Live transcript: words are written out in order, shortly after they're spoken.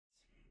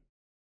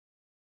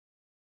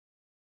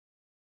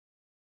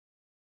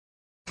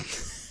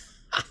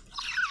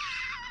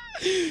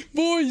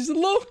boys,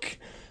 look!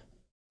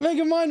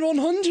 Megamind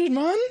 100,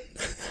 man!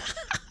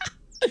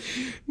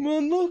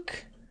 Man,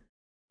 look!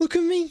 Look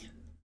at me!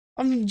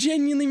 I'm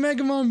genuinely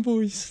Megamind,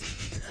 boys!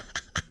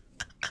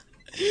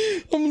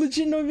 I'm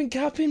legit not even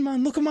capping,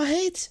 man. Look at my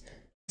head!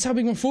 That's how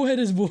big my forehead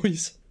is,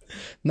 boys.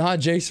 Nah,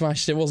 Jay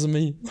smashed it, wasn't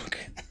me. Look.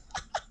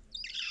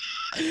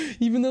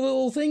 Even the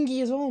little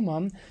thingy as well,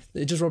 man.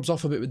 It just rubs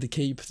off a bit with the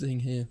cape thing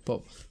here,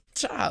 but...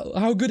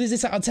 How good is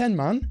this out of 10,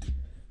 man?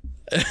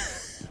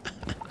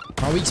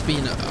 My week's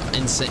been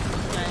insane.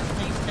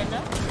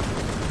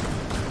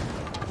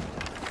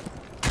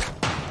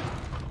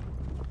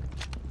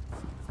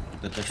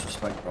 The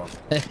disrespect, bro.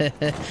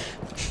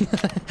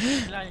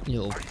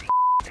 You little...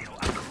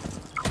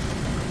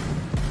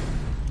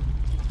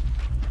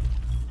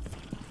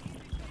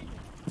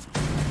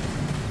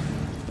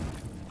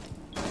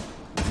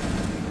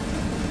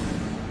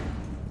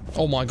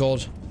 Oh my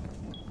god.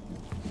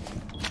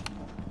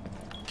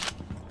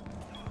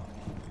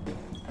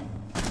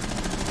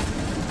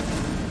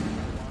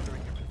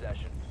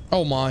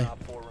 Oh my.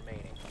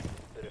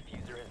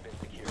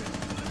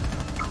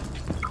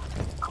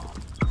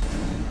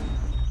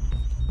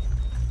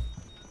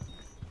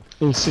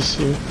 In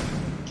CC.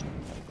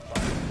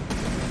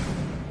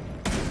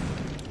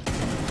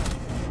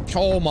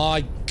 Oh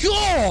my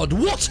god!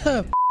 What a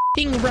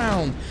f***ing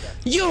round!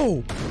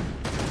 Yo!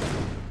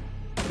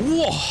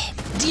 Whoa!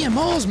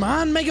 DMRs,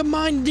 man!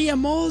 Megamind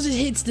DMRs is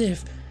hit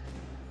stiff!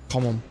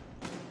 Come on.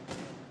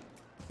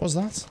 What's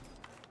that?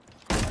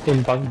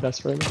 In bug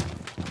best right now.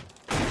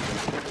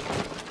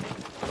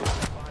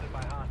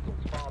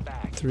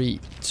 3,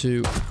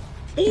 2.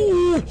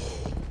 Ooh!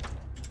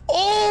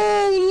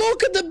 Oh!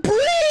 Look at the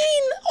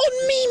brain on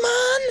me,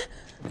 man!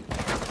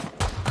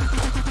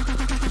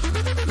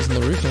 There's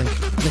another roof link.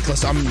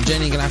 Nicholas, I'm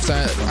genuinely gonna have to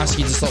ask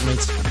you to stop,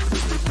 mate.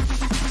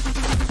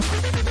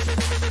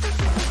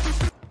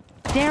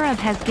 Darab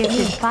has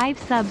gifted 5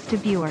 subs to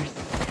viewers.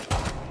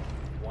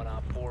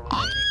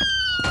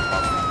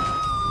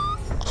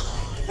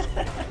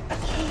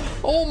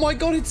 Oh my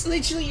god, it's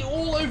literally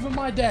all over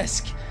my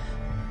desk.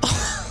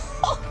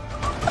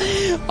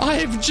 I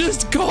have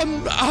just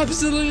gone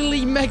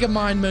absolutely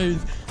Megamind mode.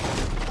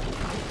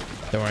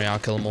 Don't worry, I'll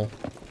kill them all.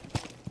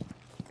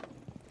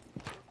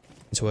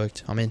 It's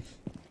worked. I'm in.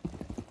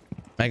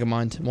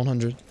 Megamind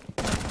 100.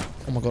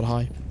 Oh my god,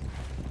 hi.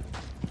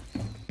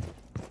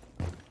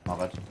 My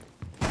bad.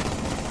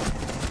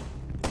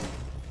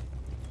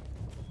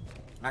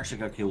 Actually,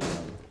 go kill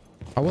them.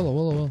 I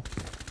will.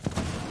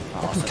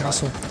 Up in the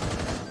castle.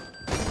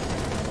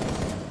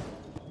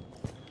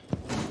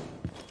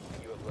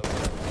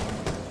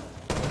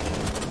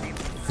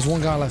 There's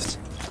one guy left.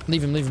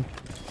 Leave him.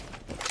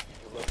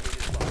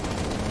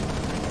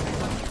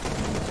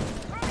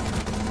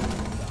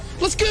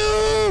 Let's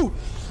go!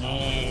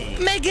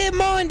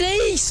 Megamind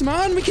Ace,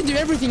 man! We can do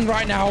everything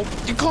right now.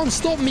 You can't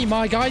stop me,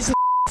 my guys.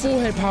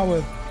 Forehead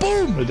power.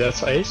 Boom! Oh,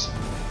 that's Ace?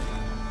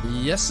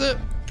 Yes, sir.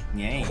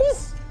 Yes. Woo.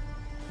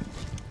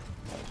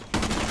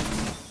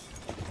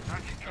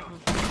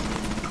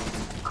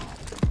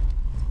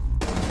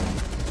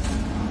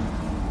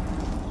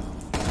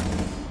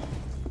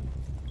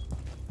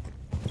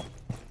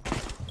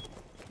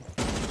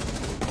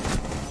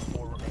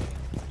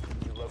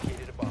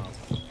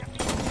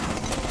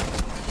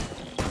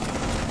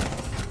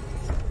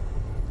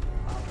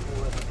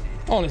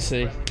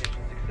 Honestly,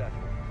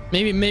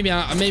 maybe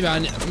I need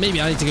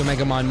to go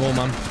Megamind more,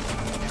 man.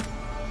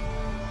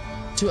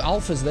 2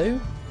 alphas though.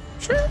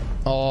 Sure.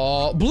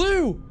 Oh,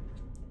 blue!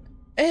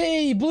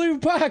 Hey, blue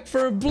pack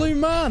for a blue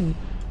man.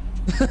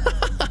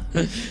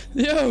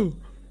 Yo,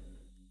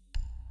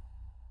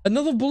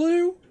 another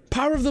blue.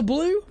 Power of the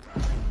blue.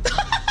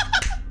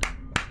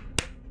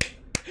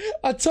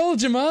 I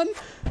told you, man.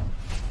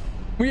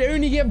 We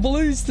only get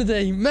blues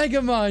today.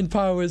 Megamind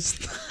powers.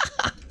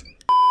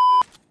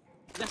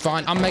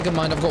 Fine, I'm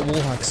Megamind. I've got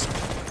wall hacks.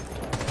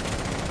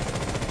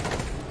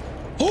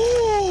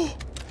 Oh!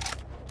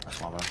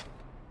 That's my bad.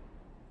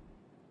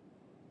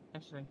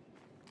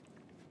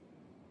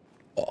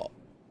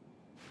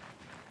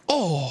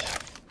 Oh!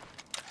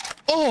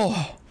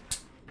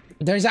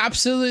 There's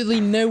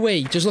absolutely no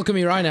way. Just look at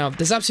me right now.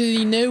 There's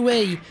absolutely no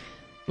way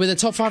with a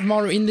top 5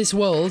 Mario in this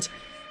world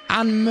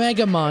and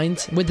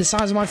Megamind with the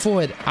size of my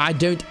forehead, I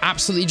don't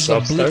absolutely just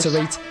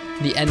obliterate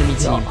the enemy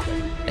team.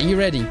 Are you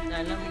ready?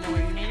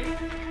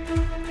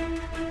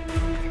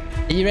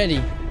 Are you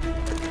ready?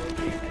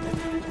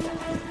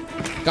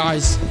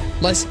 Guys,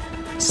 let's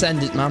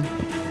send it, man.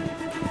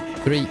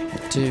 3,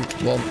 2,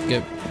 1,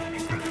 go.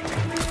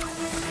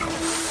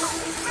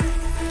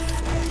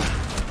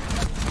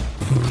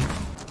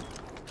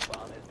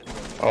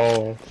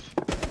 Oh.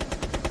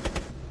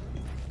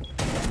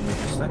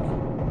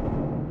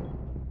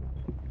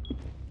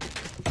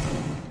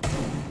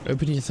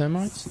 Open your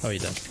thermites? Oh, you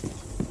don't.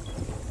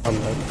 I'm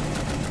dead.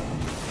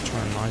 Try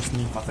and knife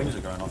me. My things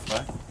are going off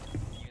there.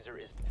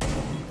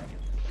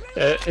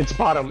 It's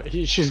bottom.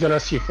 She's gonna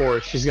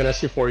C4. She's gonna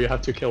C4. You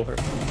have to kill her.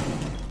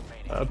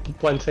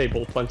 Plant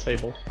table. Plant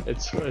table.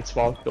 It's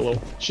vault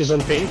below. She's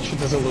on ping. She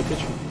doesn't look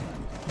at you.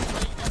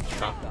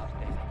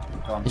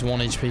 Gone. He's 1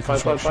 HP Fine,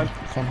 construction.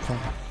 fine, Con.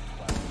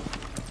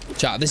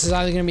 Chat, this is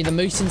either going to be the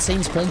most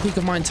insane spawn peak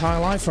of my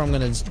entire life or I'm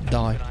going to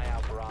die.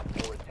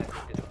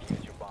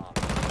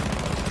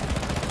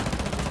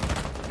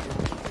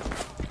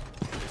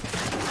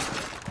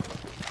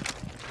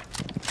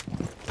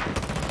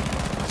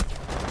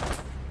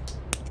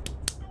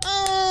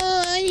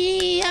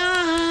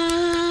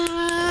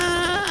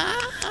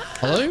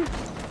 Hello?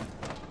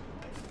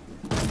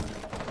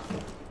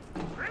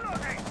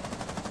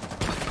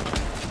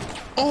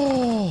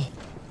 Oh!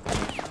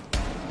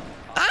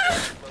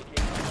 Ah!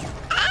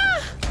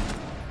 Ah!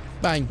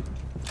 Bang.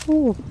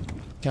 Ooh.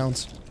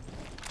 Counts.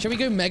 Shall we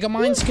go Mega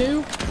Mind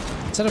Scoo?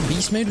 Instead of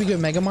Beast Mode, we go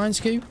Mega Mind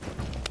Scoo?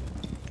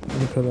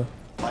 The pillar.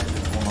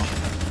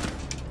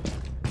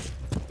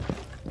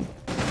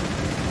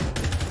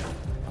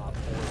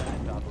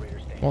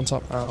 One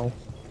top. Ow.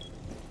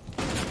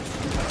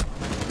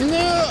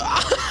 No!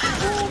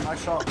 Oh,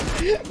 nice shot.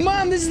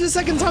 Man, this is the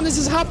second time this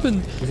has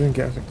happened. He's gonna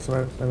get a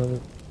swear. Man!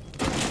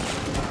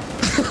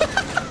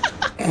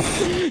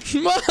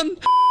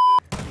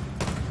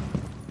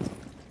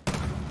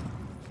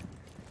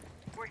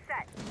 We're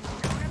set.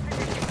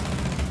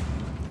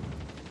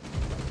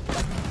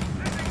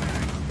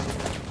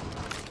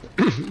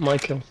 My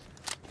kill.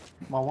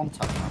 My one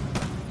tap, man.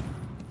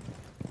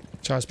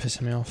 Char's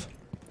pissing me off.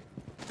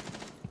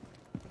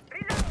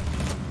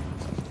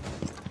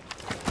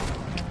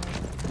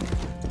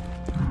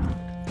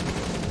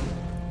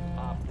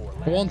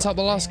 One tap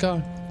the last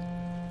guy.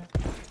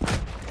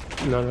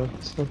 No,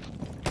 it's not.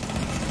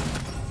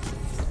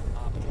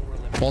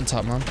 One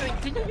tap, man.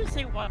 Did you just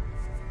say what?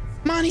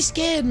 Man, he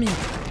scared me.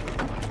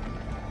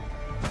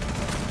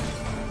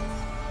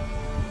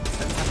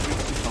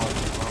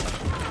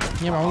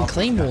 Yeah, but I want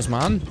claymores,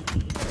 man.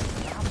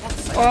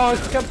 Oh,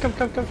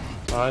 come.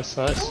 Nice.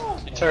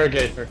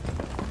 Interrogator.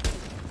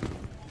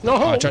 No!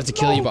 Oh, I tried to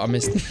kill you, but I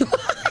missed.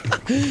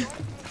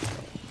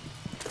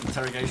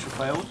 Interrogation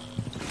failed.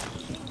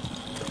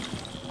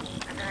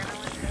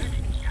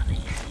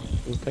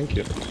 Thank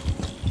you.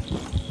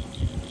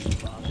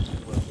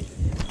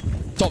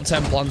 Top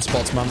 10 plant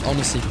spots, man,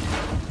 honestly.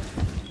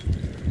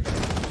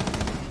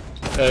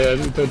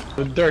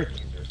 The dirt.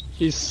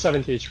 He's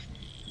 70 HP.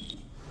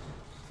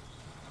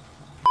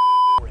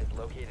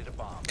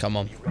 Come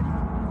on.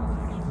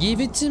 Give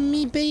it to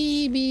me,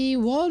 baby,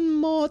 one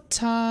more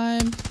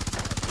time.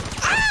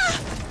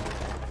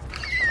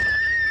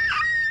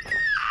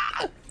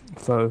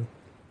 So.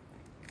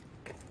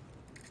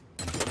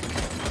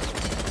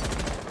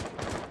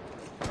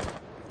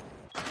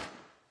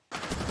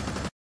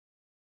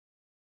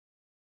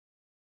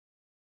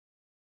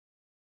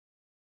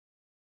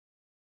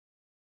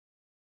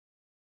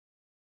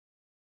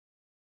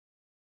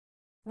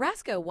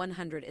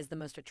 Rasco100 is the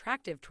most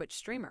attractive Twitch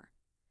streamer.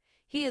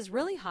 He is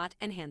really hot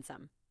and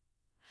handsome.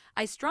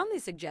 I strongly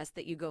suggest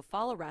that you go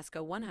follow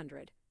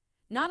Rasco100.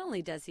 Not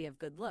only does he have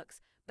good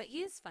looks, but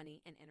he is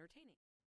funny and entertaining.